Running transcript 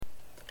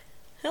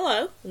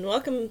Hello, and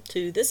welcome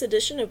to this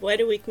edition of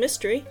Wait a Week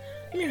Mystery.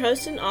 I'm your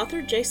host and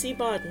author, J.C.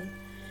 Bodden.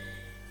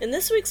 In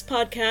this week's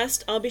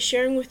podcast, I'll be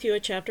sharing with you a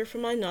chapter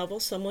from my novel,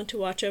 Someone to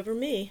Watch Over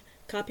Me,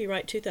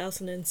 copyright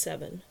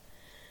 2007.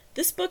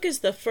 This book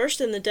is the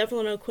first in the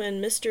Devlin O'Quinn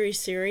mystery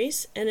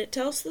series, and it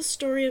tells the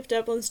story of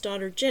Devlin's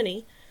daughter,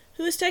 Jenny,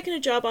 who has taken a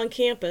job on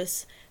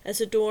campus as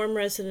a dorm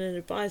resident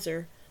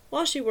advisor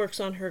while she works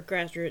on her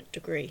graduate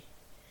degree.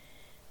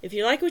 If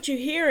you like what you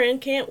hear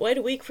and can't wait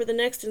a week for the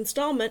next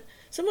installment,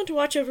 Someone to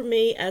Watch Over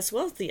Me, as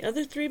well as the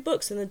other 3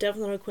 books in the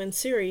Devlin O'Quinn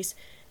series,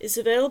 is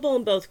available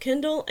in both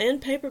Kindle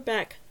and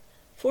paperback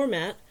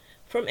format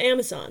from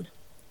Amazon.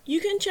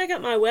 You can check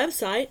out my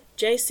website,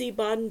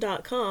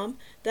 jcbodden.com,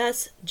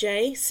 that's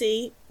jcbodden.com,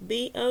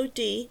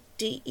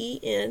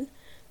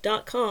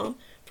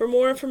 for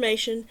more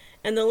information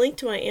and the link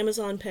to my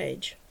Amazon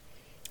page.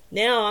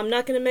 Now, I'm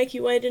not going to make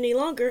you wait any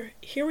longer.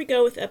 Here we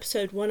go with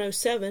episode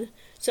 107,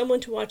 Someone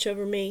to Watch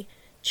Over Me,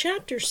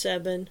 Chapter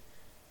 7,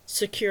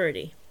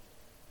 Security.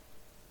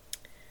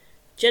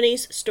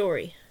 Jenny's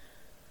Story.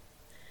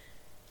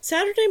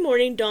 Saturday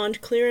morning dawned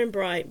clear and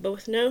bright, but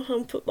with no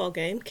home football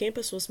game,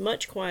 campus was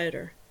much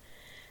quieter.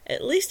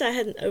 At least I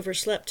hadn't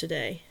overslept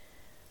today.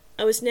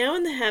 I was now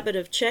in the habit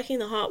of checking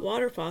the hot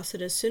water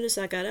faucet as soon as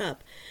I got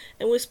up,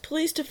 and was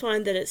pleased to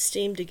find that it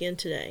steamed again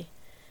today.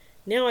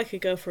 Now I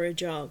could go for a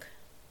jog.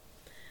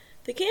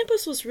 The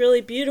campus was really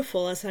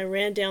beautiful as I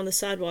ran down the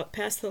sidewalk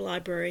past the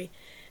library,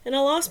 and I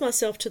lost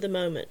myself to the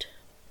moment.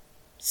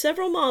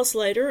 Several miles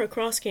later,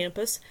 across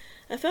campus,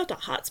 I felt a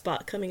hot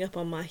spot coming up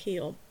on my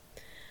heel.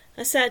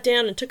 I sat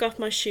down and took off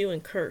my shoe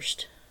and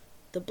cursed.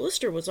 The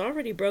blister was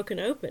already broken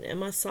open, and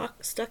my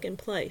sock stuck in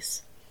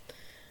place.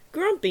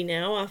 Grumpy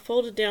now, I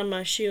folded down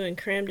my shoe and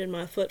crammed in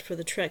my foot for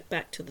the trek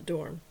back to the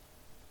dorm.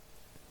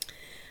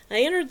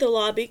 I entered the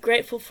lobby,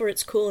 grateful for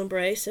its cool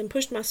embrace, and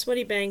pushed my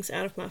sweaty bangs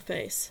out of my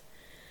face.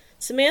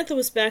 Samantha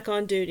was back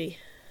on duty.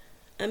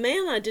 A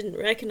man I didn't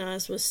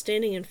recognize was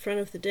standing in front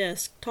of the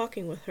desk,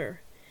 talking with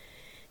her.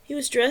 He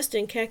was dressed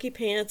in khaki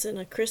pants and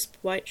a crisp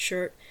white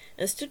shirt,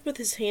 and stood with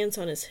his hands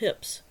on his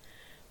hips.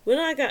 When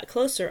I got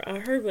closer, I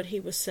heard what he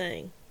was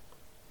saying.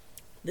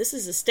 This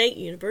is a state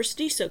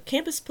university, so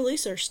campus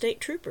police are state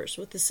troopers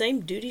with the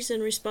same duties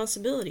and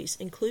responsibilities,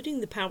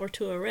 including the power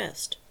to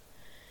arrest.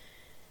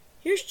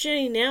 "Here's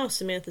Jenny now,"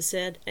 Samantha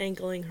said,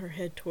 angling her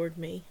head toward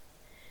me.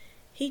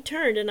 He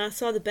turned, and I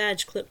saw the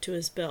badge clipped to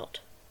his belt.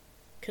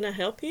 "Can I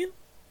help you?"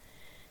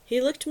 He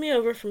looked me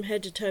over from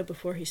head to toe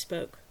before he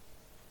spoke.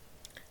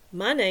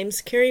 "My name's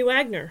Carrie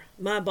Wagner.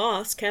 My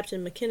boss,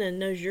 Captain McKinnon,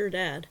 knows your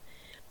dad.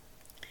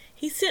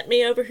 He sent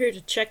me over here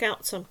to check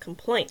out some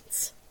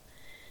complaints."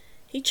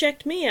 He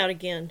checked me out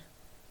again.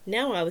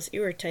 Now I was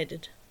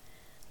irritated.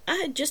 I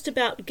had just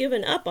about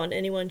given up on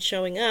anyone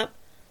showing up.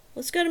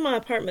 "Let's go to my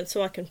apartment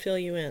so I can fill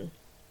you in."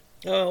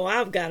 "Oh,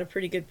 I've got a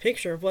pretty good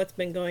picture of what's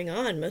been going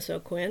on, Miss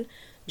O'Quinn.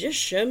 Just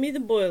show me the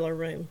boiler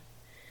room."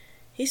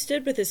 He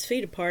stood with his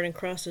feet apart and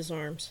crossed his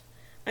arms.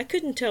 I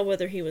couldn't tell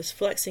whether he was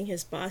flexing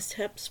his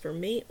biceps for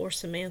me or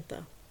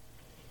Samantha.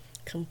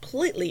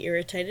 Completely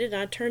irritated,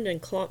 I turned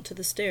and clumped to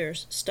the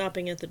stairs,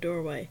 stopping at the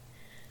doorway.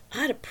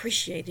 "I'd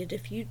appreciate it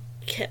if you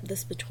kept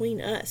this between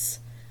us,"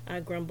 I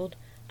grumbled.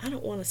 "I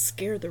don't want to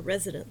scare the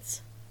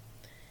residents."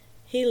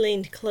 He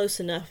leaned close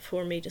enough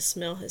for me to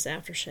smell his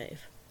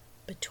aftershave.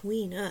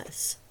 Between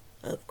us,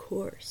 of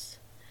course.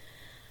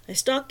 I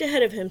stalked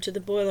ahead of him to the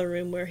boiler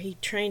room where he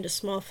trained a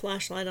small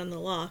flashlight on the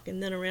lock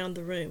and then around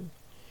the room.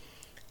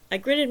 I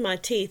gritted my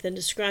teeth and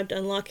described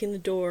unlocking the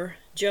door,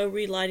 Joe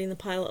relighting the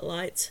pilot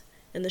lights,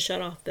 and the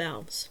shut-off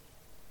valves.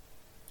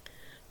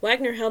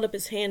 Wagner held up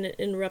his hand and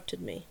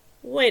interrupted me.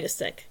 "Wait a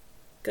sec.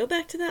 Go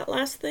back to that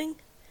last thing?"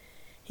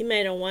 He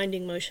made a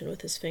winding motion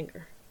with his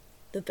finger.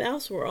 "The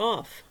valves were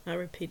off," I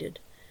repeated.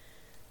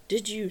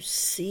 "Did you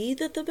see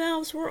that the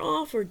valves were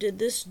off, or did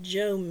this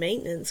Joe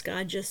maintenance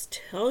guy just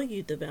tell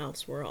you the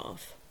valves were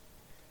off?"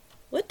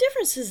 "What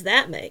difference does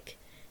that make?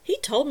 He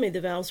told me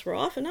the valves were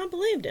off, and I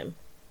believed him."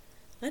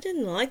 I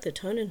didn't like the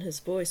tone in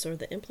his voice or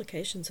the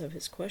implications of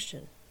his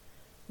question.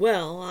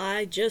 "Well,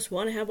 I just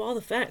want to have all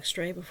the facts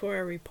straight before I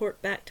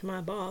report back to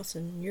my boss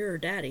and your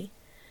daddy,"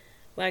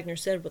 Wagner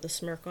said with a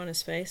smirk on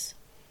his face.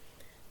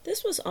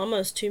 This was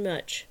almost too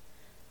much.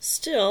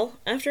 Still,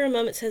 after a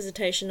moment's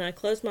hesitation, I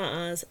closed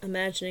my eyes,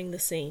 imagining the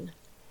scene.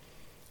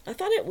 I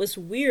thought it was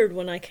weird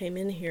when I came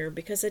in here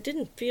because I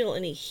didn't feel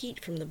any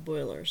heat from the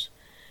boilers,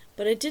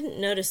 but I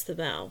didn't notice the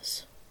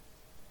valves.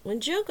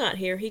 When Joe got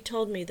here, he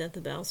told me that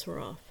the valves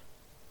were off.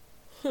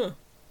 "Huh,"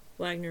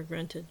 Wagner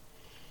grunted.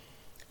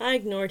 I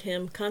ignored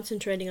him,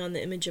 concentrating on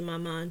the image in my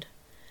mind.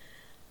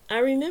 I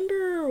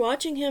remember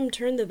watching him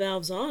turn the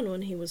valves on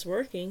when he was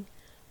working.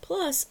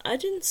 Plus, I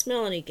didn't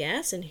smell any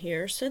gas in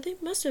here, so they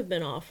must have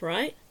been off,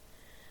 right?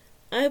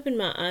 I opened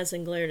my eyes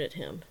and glared at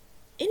him.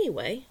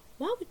 Anyway,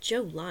 why would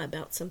Joe lie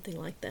about something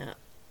like that?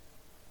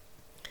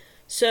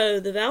 "So,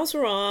 the valves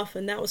were off,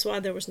 and that was why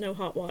there was no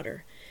hot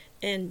water.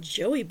 And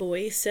Joey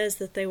Boy says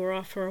that they were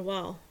off for a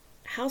while.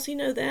 How's he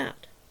know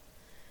that?"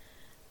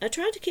 I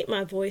tried to keep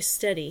my voice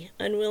steady,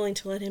 unwilling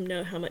to let him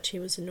know how much he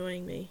was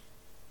annoying me.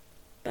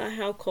 By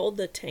how cold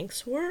the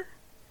tanks were?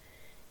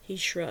 He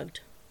shrugged.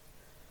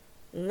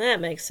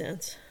 That makes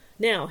sense.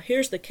 Now,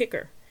 here's the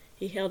kicker.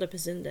 He held up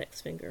his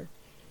index finger.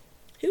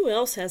 Who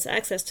else has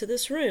access to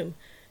this room?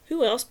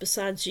 Who else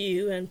besides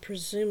you and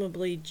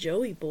presumably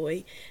Joey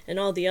Boy and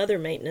all the other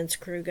maintenance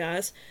crew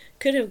guys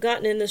could have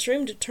gotten in this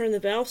room to turn the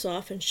valves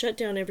off and shut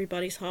down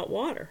everybody's hot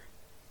water?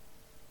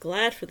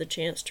 Glad for the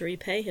chance to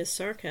repay his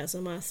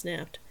sarcasm, I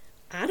snapped.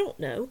 I don't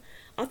know.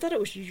 I thought it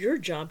was your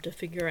job to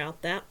figure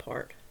out that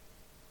part.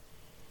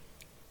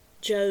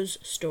 Joe's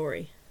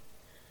story.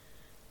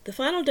 The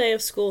final day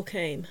of school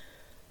came.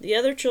 The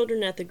other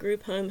children at the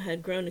group home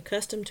had grown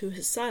accustomed to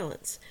his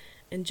silence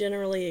and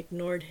generally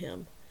ignored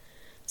him.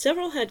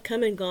 Several had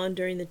come and gone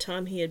during the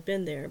time he had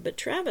been there, but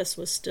Travis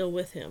was still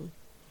with him.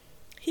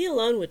 He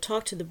alone would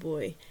talk to the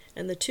boy,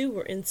 and the two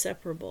were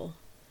inseparable.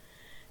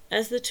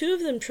 As the two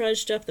of them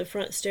trudged up the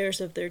front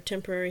stairs of their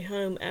temporary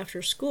home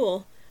after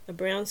school, a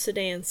brown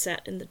sedan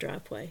sat in the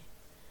driveway.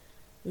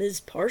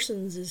 "Ms.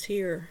 Parsons is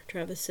here,"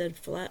 Travis said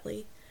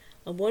flatly.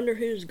 "I wonder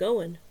who's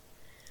going."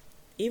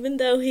 Even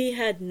though he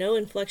had no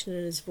inflection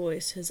in his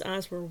voice, his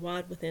eyes were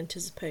wide with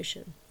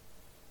anticipation.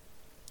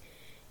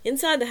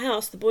 Inside the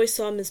house, the boy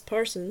saw Miss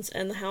Parsons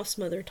and the house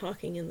mother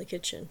talking in the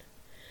kitchen.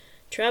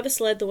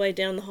 Travis led the way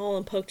down the hall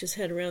and poked his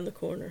head around the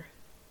corner.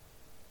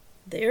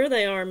 "There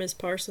they are, Miss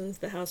Parsons,"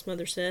 the house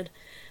mother said.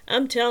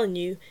 "I'm telling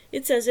you,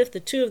 it's as if the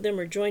two of them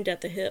are joined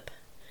at the hip.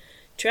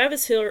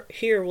 Travis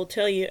here will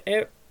tell you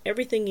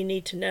everything you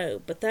need to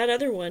know, but that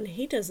other one,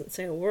 he doesn't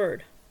say a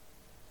word."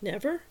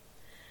 "Never?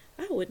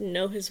 I wouldn't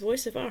know his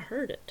voice if I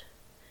heard it."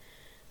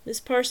 Miss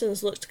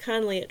Parsons looked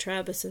kindly at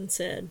Travis and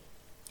said,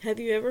 "Have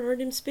you ever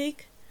heard him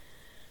speak?"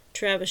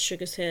 Travis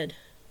shook his head.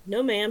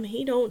 "No, ma'am,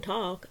 he don't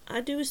talk.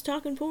 I do his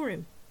talking for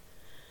him."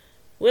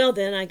 "Well,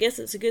 then, I guess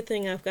it's a good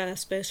thing I've got a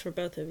space for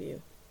both of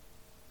you."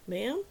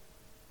 "Ma'am?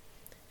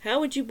 How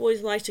would you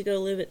boys like to go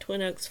live at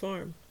Twin Oaks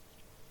Farm?"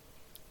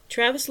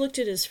 Travis looked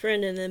at his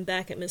friend and then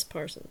back at Miss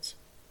Parsons.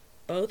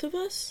 "Both of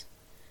us?"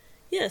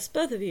 "Yes,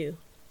 both of you.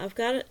 I've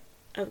got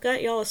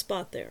y'all a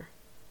spot there."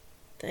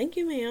 "Thank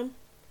you, ma'am."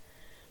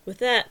 With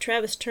that,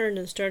 Travis turned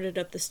and started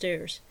up the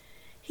stairs.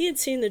 He had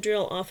seen the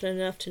drill often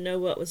enough to know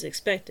what was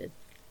expected.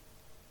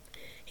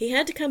 He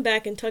had to come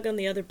back and tug on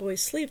the other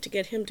boy's sleeve to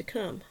get him to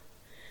come.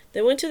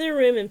 They went to their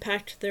room and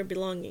packed their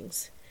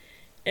belongings.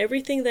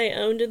 Everything they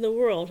owned in the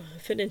world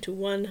fit into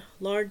one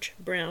large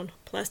brown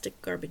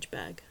plastic garbage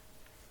bag.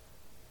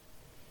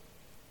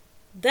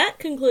 That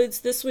concludes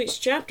this week's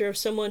chapter of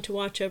Someone to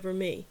Watch Over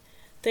Me.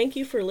 Thank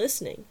you for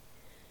listening.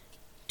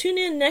 Tune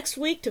in next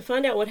week to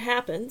find out what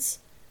happens.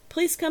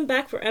 Please come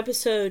back for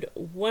episode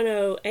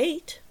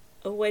 108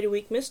 of Wait a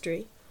Week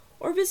Mystery,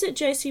 or visit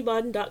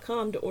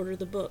jcbodden.com to order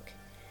the book.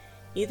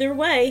 Either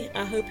way,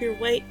 I hope your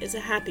wait is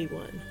a happy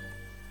one.